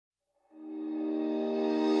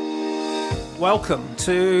Welcome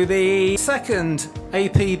to the second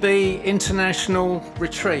APB International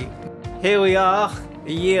Retreat. Here we are,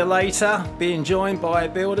 a year later, being joined by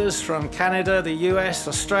builders from Canada, the US,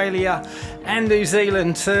 Australia and New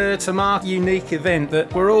Zealand to mark a unique event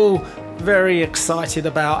that we're all very excited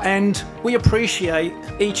about, and we appreciate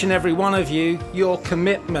each and every one of you, your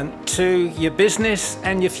commitment to your business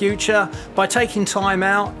and your future by taking time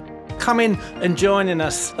out, coming and joining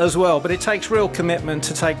us as well. But it takes real commitment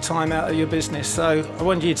to take time out of your business, so I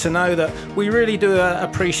want you to know that we really do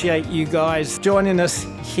appreciate you guys joining us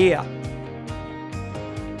here.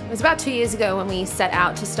 It was about 2 years ago when we set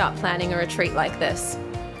out to start planning a retreat like this,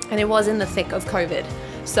 and it was in the thick of COVID.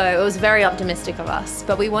 So it was very optimistic of us,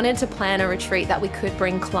 but we wanted to plan a retreat that we could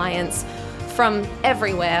bring clients from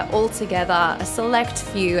everywhere all together, a select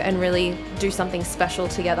few, and really do something special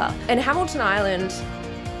together. And Hamilton Island,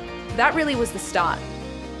 that really was the start.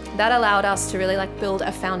 That allowed us to really build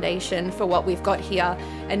a foundation for what we've got here.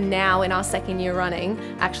 And now in our second year running,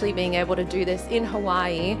 actually being able to do this in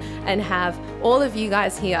Hawaii and have all of you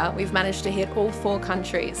guys here, we've managed to hit all 4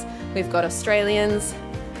 countries. We've got Australians,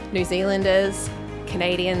 New Zealanders,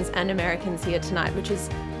 Canadians and Americans here tonight, which is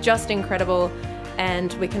just incredible,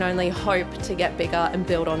 and we can only hope to get bigger and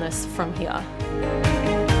build on this from here.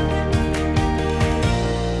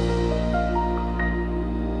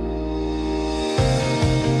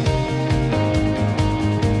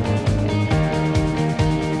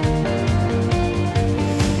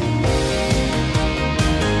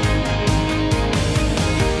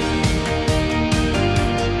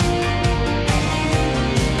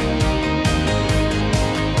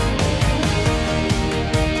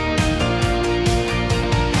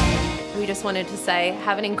 Just wanted to say,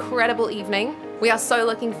 have an incredible evening. We are so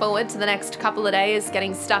looking forward to the next couple of days,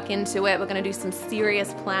 getting stuck into it. We're going to do some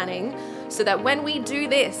serious planning so that when we do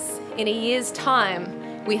this in a year's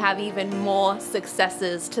time, we have even more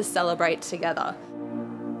successes to celebrate together.